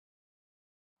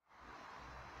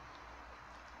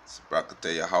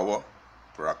Barakatah Yahweh,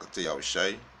 Barakatah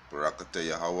Yahushai, Barakatah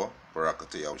Yahweh,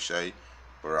 Barakatah Yahushai,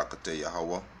 Barakatah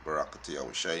Yahweh, Barakatah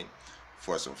Yahushai.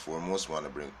 First and foremost, want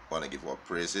to give our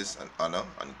praises and honor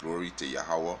and glory to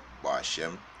Yahweh,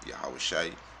 Ba'ashem,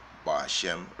 Yahushai,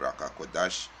 Ba'ashem,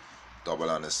 Rakakwadash. Double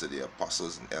honors to the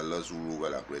apostles and elders who rule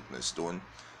well at Great Millstone,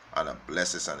 and a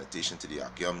blessed sanitation to the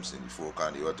Akiums in the folk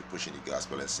and the earth to pushing the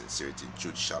gospel and sincerity in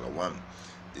truth. Shalom.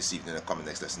 This evening, I come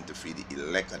next lesson to feed the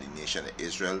elect of the nation of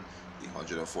Israel, the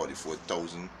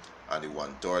 144,000 and the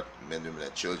 1/3 men, women,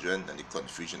 and children, and the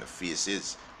confusion of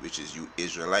faces, which is you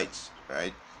Israelites,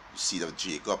 right? You seed of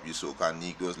Jacob, you so-called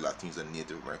Negroes, Latinos, and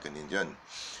Native American Indian,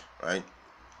 right?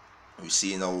 We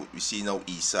see now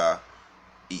Esau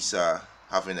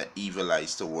having an evil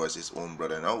eyes towards his own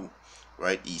brother now,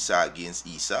 right? Esau against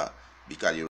Esau,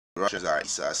 because the Russians are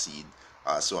Esau's seed.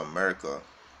 Also America,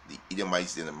 the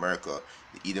Edomites in America,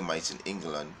 the Edomites in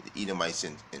England, the Edomites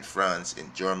in France,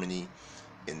 in Germany,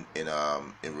 in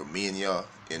Romania,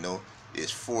 you know,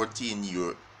 there's 14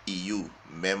 EU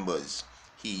members,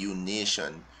 EU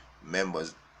nation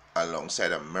members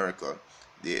alongside America.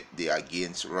 They are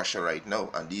against Russia right now,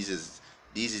 and these are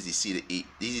the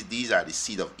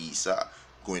seed of Esau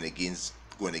going against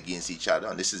each other,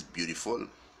 and this is beautiful.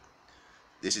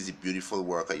 This is the beautiful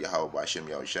work of Yahweh Ba'ashem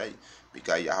Yahushai,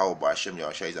 because Yahweh Ba'ashem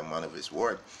Yahushai is a man of his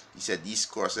word. He said these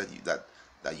curses that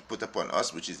he put upon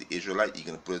us, which is the Israelite, he's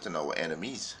going to put it on our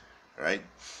enemies, right?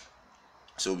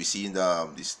 So we see in the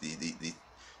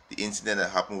incident that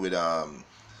happened with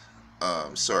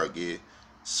Sergei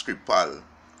Skripal,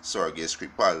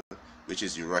 which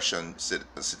is the Russian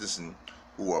citizen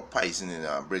who were poisoned in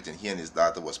Britain. He and his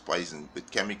daughter was poisoned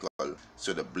with chemical,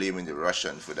 so they're blaming the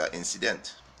Russian for that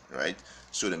incident, right?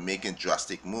 So they're making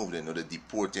drastic move. They know they're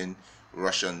deporting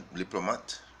Russian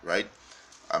diplomat, right?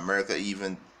 America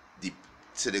even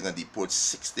said they're gonna deport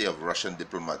 60 of Russian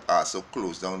diplomat. Also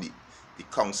close down the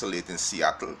consulate in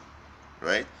Seattle,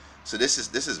 right? So this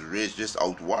is rage, just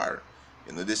out war.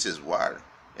 You know, this is war,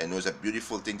 and it was a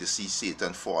beautiful thing to see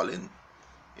Satan falling.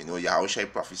 You know,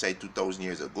 Yahushua prophesied 2,000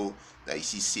 years ago that he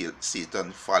sees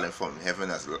Satan falling from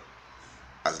heaven as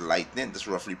lightning. That's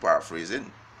roughly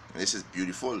paraphrasing. And this is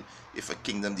beautiful. If a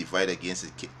kingdom divide against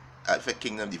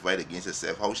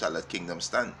itself, how shall that kingdom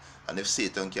stand? And if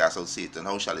Satan cast out Satan,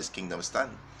 how shall his kingdom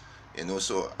stand? You know,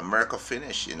 so America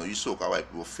finish. You know, you so-called white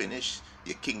people finish.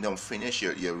 Your kingdom finish.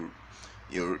 Your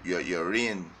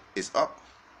reign is up.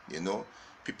 You know,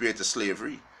 prepare to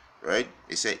slavery, right?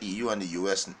 They say EU and the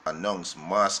US announced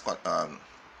mass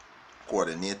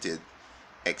coordinated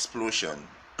explosion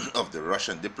of the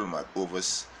Russian diplomat over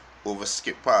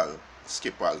Skripal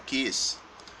case,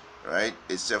 right?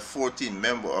 It's a 14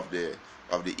 member of the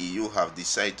EU have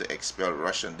decided to expel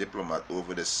Russian diplomat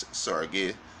over the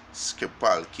Sergei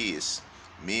Skripal case.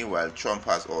 Meanwhile, Trump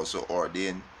has also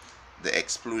ordained the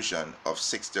expulsion of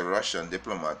 60 Russian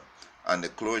diplomats and the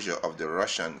closure of the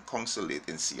Russian consulate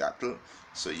in Seattle.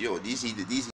 So yo, these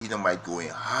might going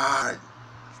hard.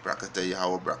 Barakatah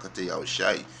Yahweh, Barakatah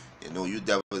Yahushai. You know, you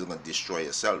devils are gonna destroy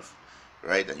yourself,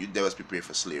 right? And you devils prepare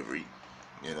for slavery.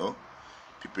 You know,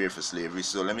 prepare for slavery.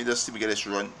 So let me just see me get this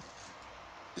run.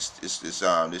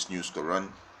 This news could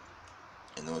run.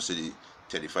 You know, so they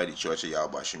terrify the church of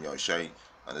Yahweh Ba'ashem Yahushai,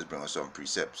 and let's bring us some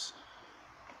precepts.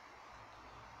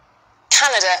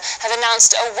 Canada have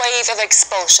announced a wave of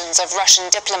expulsions of Russian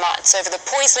diplomats over the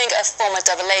poisoning of former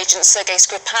double agent Sergei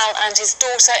Skripal and his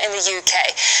daughter in the UK.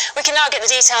 We can now get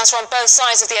the details from both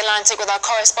sides of the Atlantic with our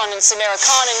correspondent Samira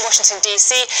Khan in Washington,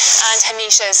 D.C. and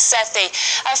Hamisha Sethi.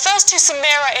 First to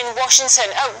Samira in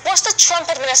Washington. What's the Trump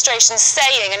administration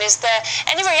saying, and is there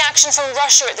any reaction from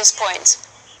Russia at this point?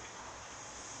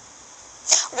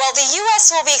 Well, the U.S.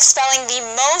 will be expelling the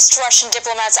most Russian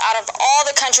diplomats out of all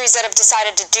the countries that have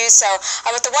decided to do so.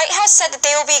 But the White House said that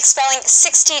they will be expelling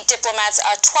 60 diplomats,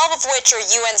 12 of which are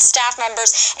UN staff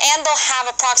members, and they'll have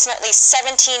approximately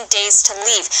 17 days to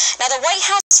leave. Now, the White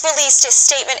House released a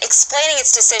statement explaining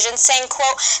its decision, saying,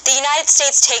 quote, "The United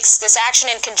States takes this action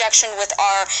in conjunction with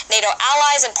our NATO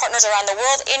allies and partners around the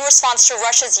world in response to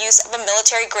Russia's use of a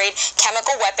military-grade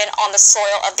chemical weapon on the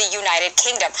soil of the United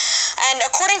Kingdom." And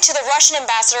according to the Russian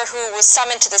ambassador who was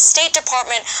summoned to the State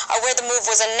Department where the move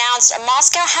was announced,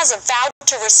 Moscow has vowed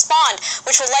to respond,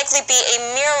 which will likely be a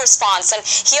mere response. And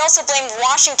he also blamed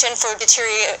Washington for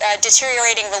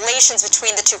deteriorating relations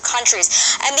between the two countries.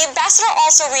 And the ambassador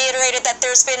also reiterated that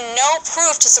there's been no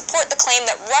proof to support the claim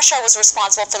that Russia was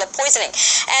responsible for the poisoning.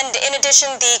 And in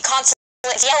addition, the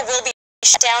consulate here will be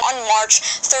shut down on March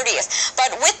 30th.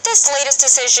 But with this latest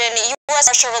decision,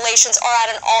 U.S.-Russia relations are at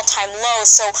an all-time low,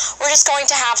 so we're just going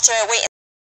to have to wait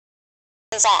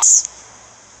and see.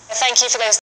 Thank you for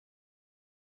those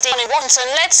in Washington.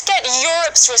 Let's get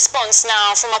Europe's response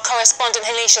now from our correspondent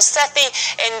Hanisha Sethi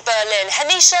in Berlin.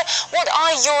 Hanisha, what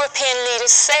are European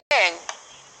leaders saying?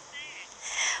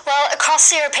 Well,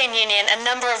 across the European Union, a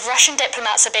number of Russian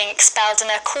diplomats are being expelled in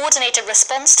a coordinated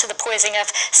response to the poisoning of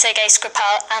Sergei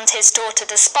Skripal and his daughter,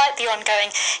 despite the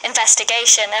ongoing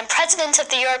investigation. And President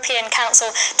of the European Council,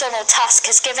 Donald Tusk,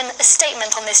 has given a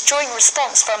statement on this joint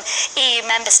response from EU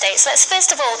member states. Let's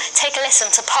first of all take a listen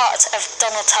to part of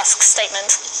Donald Tusk's statement.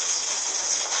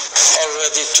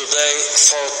 Already today,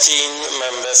 14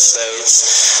 member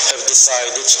states have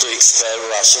decided to expel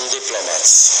Russian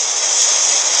diplomats.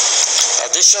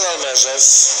 Additional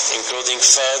measures, including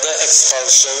further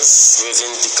expulsions within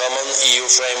the common EU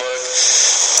framework,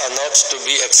 are not to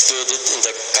be excluded in the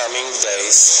coming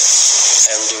days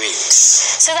and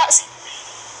weeks. So that's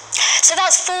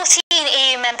 14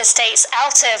 EU member states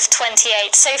out of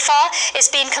 28. So far, it's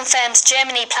been confirmed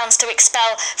Germany plans to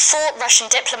expel 4 Russian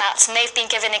diplomats, and they've been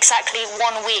given exactly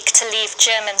 1 week to leave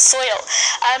German soil.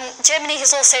 Germany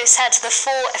has also said the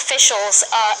 4 officials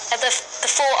are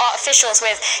officials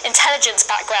with intelligence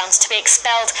backgrounds to be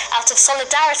expelled out of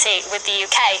solidarity with the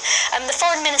UK. The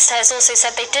foreign minister has also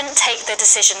said they didn't take the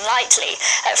decision lightly.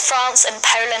 France and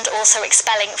Poland also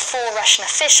expelling 4 Russian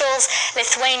officials.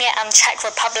 Lithuania and Czech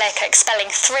Republic are expelling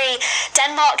 3.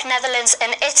 Denmark, Netherlands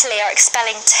and Italy are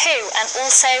expelling 2, and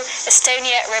also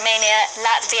Estonia, Romania,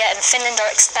 Latvia and Finland are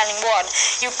expelling 1.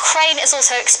 Ukraine is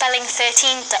also expelling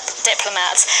 13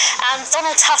 diplomats, and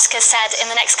Donald Tusk has said in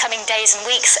the next coming days and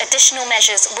weeks additional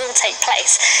measures will take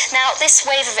place. Now, this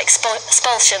wave of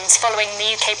expulsions following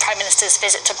the UK Prime Minister's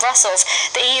visit to Brussels,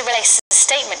 the EU released a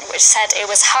statement which said it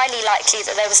was highly likely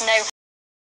that there was no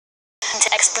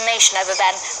explanation other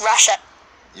than Russia.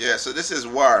 Yeah, so this is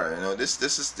war, this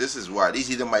is war. These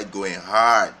Edomites going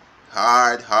hard.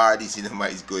 These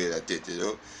Edomites going at it,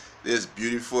 This is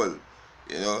beautiful,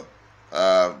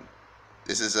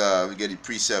 This is we get the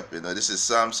precept, This is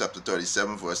Psalm chapter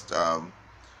 37, verse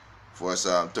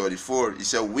 34. He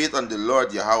said, "Wait on the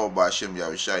Lord Yahweh Ba'ashem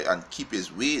Yahushai and keep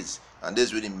His ways." And this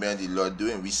is really meant the Lord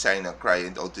doing. We sign and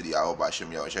crying out to the Yahweh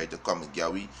Ba'ashem Yahushai to come and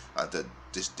Yahweh and to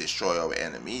destroy our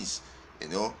enemies.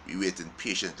 We waiting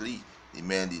patiently. The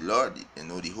man, the Lord,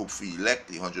 the hope-free elect,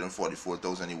 the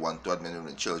 144,000, the 1/3 men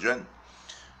and children.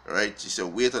 Right? He said,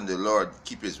 "Wait on the Lord,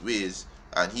 keep His ways,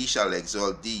 and He shall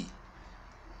exalt thee.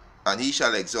 And He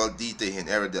shall exalt thee to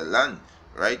inherit the land."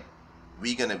 Right?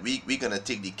 We're gonna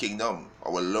take the kingdom.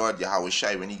 Our Lord Yahweh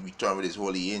Shai, when He return with His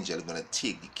holy angel, is gonna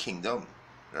take the kingdom.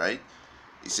 Right?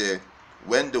 He said,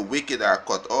 "When the wicked are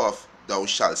cut off, thou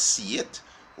shalt see it.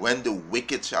 When the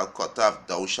wicked shall cut off,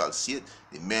 thou shalt see it."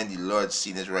 The man, the Lord,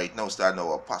 seeing it right now, starting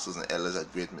our apostles and elders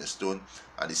at Great Millstone,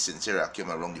 and the sincere came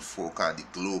around the 4 corners of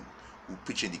the globe, who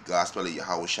preaching the gospel of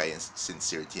Yahweh Shai in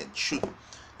sincerity and truth.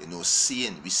 We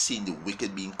seeing the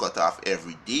wicked being cut off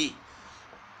every day.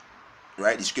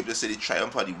 Right? The scripture said the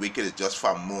triumph of the wicked is just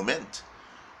for a moment.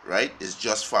 Right? It's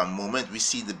just for a moment. We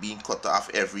see the being cut off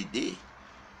every day.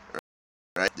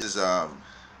 Right?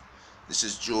 This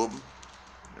is Job.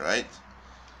 Right?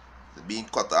 Being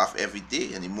cut off every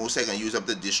day, and the Most High can use up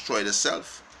to destroy the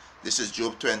self. This is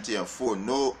Job 20:4.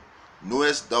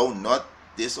 Knowest thou not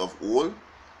this of old,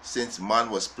 since man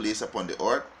was placed upon the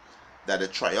earth, that the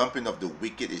triumphing of the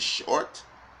wicked is short,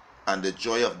 and the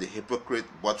joy of the hypocrite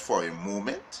but for a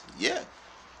moment? Yeah,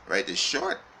 right. It's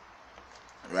short.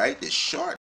 Right, it's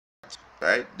short.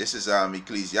 Right. This is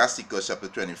Ecclesiasticus chapter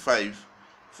 25,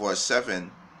 verse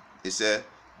 7. It said,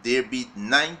 "There be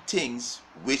 9 things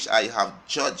which I have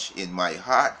judged in my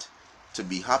heart to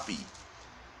be happy,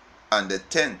 and the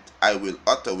 10th I will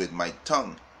utter with my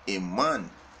tongue, a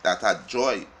man that hath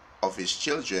joy of his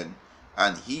children,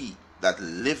 and he that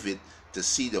liveth to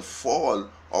see the fall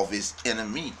of his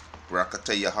enemy."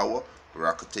 Barakatah Yahweh,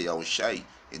 Barakatah Yahushai.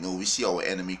 We see our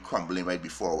enemy crumbling right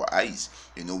before our eyes.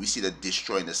 We see the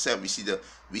destroying the self. We see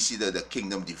the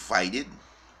kingdom divided.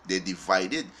 They're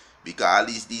divided. Because all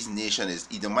these nations is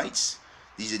Edomites.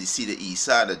 These are the seed of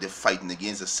Esau that they're fighting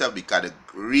against themselves because they're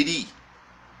greedy.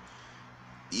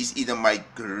 These Edomites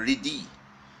greedy,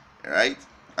 right?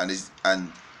 And it's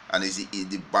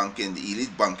the banking, the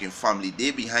elite banking family.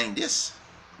 They behind this.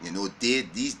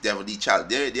 These devil,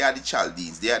 they are the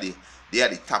Chaldeans. They are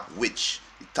the top witch,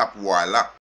 the top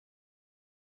warlock.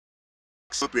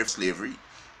 So brave slavery.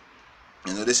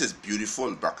 This is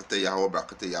beautiful. Barakatah Yahweh,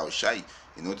 Barakatah Yahushai.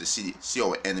 To see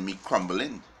our enemy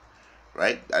crumbling,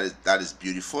 right? That is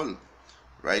beautiful,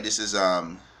 right? This is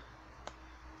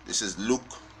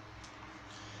Luke.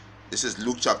 This is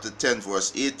Luke chapter 10,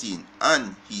 verse 18.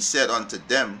 "And he said unto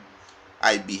them,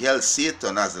 I beheld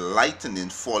Satan as lightning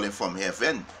falling from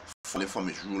heaven," falling from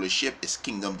his rulership, his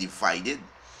kingdom divided.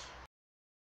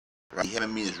 Right?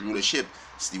 Heaven means rulership.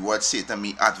 It's the word Satan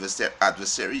means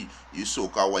adversary. You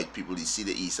so-called white people, you see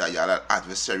the East side, y'all are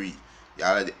adversary.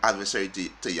 Y'all are the adversary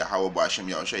to Yahweh Bashem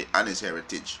Yahushai and his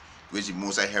heritage. Which the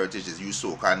most heritage is you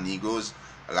so-called Negroes,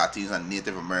 Latinos, and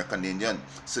Native American Indian.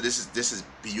 So this is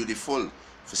beautiful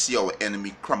to see our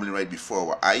enemy crumbling right before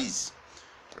our eyes.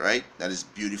 Right? That is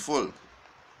beautiful.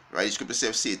 Right? The scripture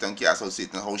says, Satan cast out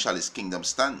Satan, how shall his kingdom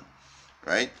stand?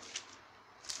 Right?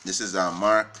 This is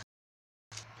Mark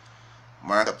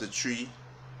chapter 3,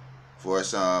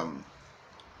 verse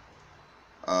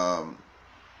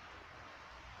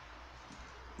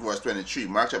verse 23.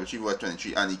 Mark chapter 3, verse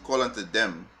 23. And he called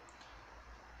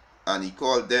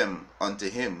them unto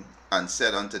him, and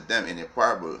said unto them in a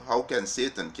parable, how can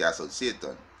Satan cast out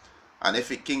Satan? And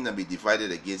if a kingdom be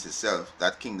divided against itself,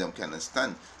 that kingdom cannot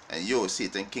stand. And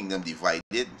Satan kingdom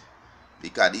divided,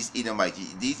 because these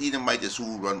Edomites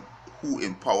who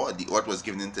in power, the earth was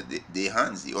given into their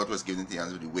hands. The earth was given into the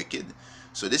hands of the wicked.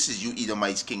 So this is you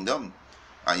Edomites kingdom,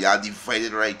 and y'all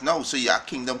divided right now. So your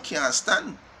kingdom can't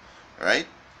stand, right?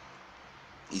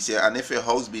 He said, and if a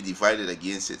house be divided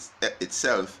against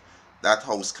itself, that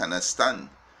house cannot stand.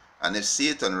 And if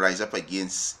Satan rise up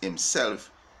against himself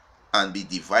and be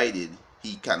divided,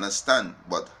 he cannot stand,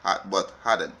 but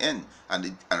had an end.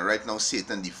 And right now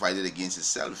Satan divided against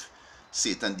himself.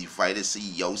 Satan divided, so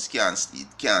your house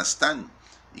can't stand.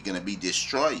 You're gonna be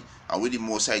destroyed. And what the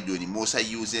Most High doing? The Most High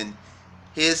using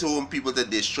his own people to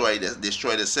destroy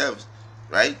themselves,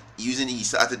 right? Using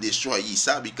Esau to destroy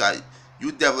Esau, because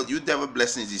you devil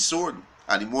blessing is the sword,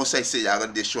 and the Most High say you're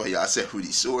gonna destroy yourself with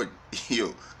the sword.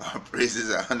 Yo, praises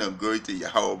and honor glory to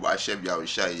Yahweh Bashem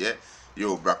Yahushai, yeah.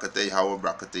 Yo, Brakate Yahweh,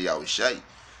 Brakate Yahushai.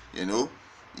 You know,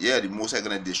 yeah, the Most High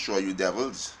gonna destroy you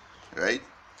devils, right?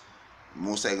 The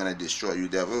Most High gonna destroy you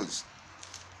devils.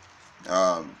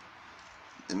 Let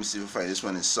me see if I find this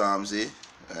one in Psalms,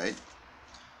 right?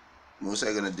 Most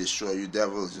High gonna destroy you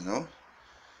devils, you know.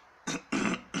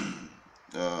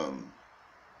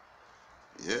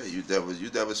 Yeah, you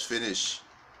devils finish,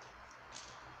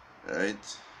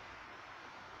 right?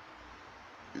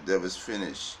 You devils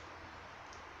finish,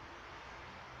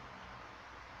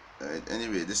 right?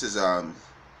 Anyway, this is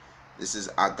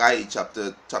Haggai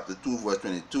chapter 2 verse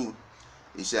 22.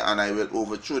 He said, and I will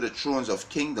overthrow the thrones of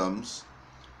kingdoms,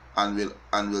 and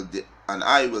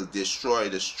I will destroy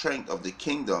the strength of the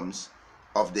kingdoms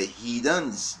of the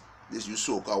heathens. This you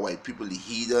so-called white people, the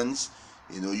heathens.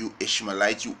 You know, you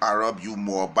Ishmaelite, you Arab, you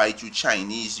Moabite, you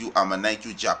Chinese, you Ammonite,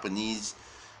 you Japanese.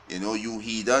 You know, you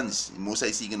heathens. Most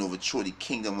I see can overthrow the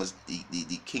kingdoms,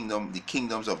 the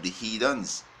kingdoms of the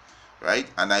heathens, right?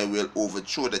 And I will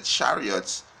overthrow the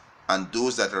chariots and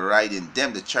those that ride in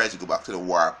them. The chariots go back to the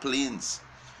war plains,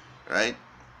 right?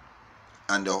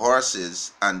 And the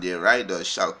horses and their riders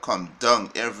shall come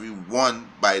down, every one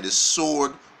by the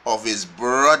sword of his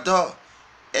brother.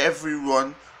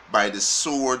 Everyone by the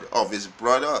sword of his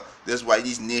brother. That's why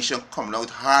these nations coming out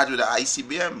hard with the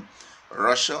ICBM.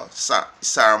 Russia,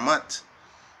 Sarmat,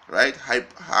 right?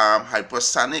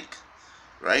 Hypersonic,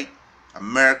 right?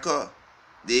 America,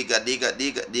 they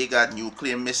got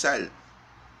nuclear missile.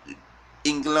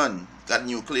 England got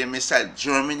nuclear missile.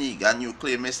 Germany got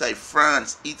nuclear missile.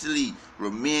 France, Italy,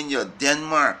 Romania,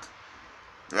 Denmark,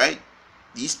 right?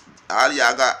 These all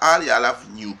y'all have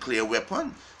nuclear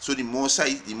weapon. So the Most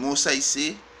High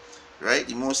say, right?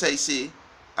 The Most High say,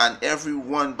 and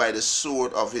everyone by the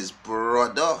sword of his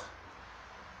brother.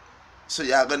 So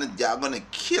y'all gonna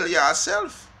kill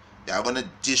yourself. Y'all gonna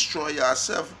destroy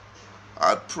yourself.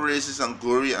 All praises and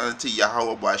glory unto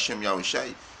Yahweh Bashem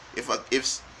Yahushai.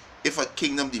 If a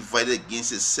kingdom divided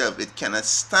against itself, it cannot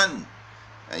stand.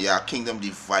 And your kingdom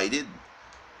divided,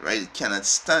 right? It cannot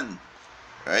stand,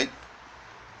 right?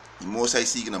 The Most High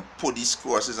is gonna put these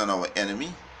curses on our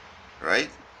enemy, right?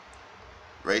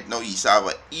 Right now, he's have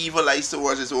an evil eyes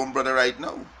towards his own brother right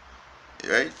now,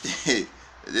 right? It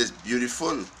is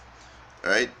beautiful,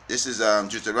 right? This is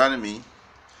Deuteronomy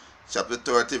chapter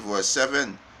 30 verse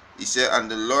 7. He said, and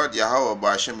the Lord Yahweh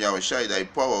Bashem Yahushai, thy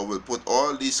power will put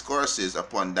all these curses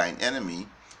upon thine enemy,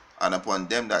 and upon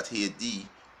them that hate thee,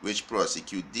 which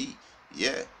prosecute thee.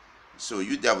 Yeah. So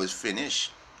you devils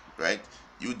finish, right?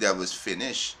 You devils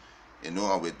finish. You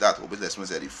know, and with that, hope this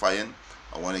was edifying.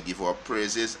 I want to give our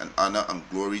praises and honor and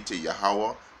glory to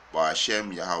Yahweh,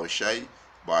 Ba'ashem, Yahushai,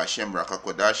 Ba'ashem,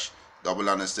 Rakakodash. Double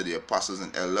honors to the apostles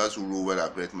and elders who rule well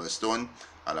at Great Millstone,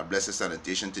 and a blessed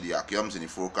sanitation to the Akiums in the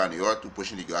folk and the earth who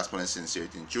pushing the gospel and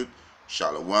sincerity and truth.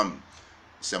 Shalom.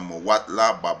 Semowat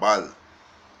la Babal.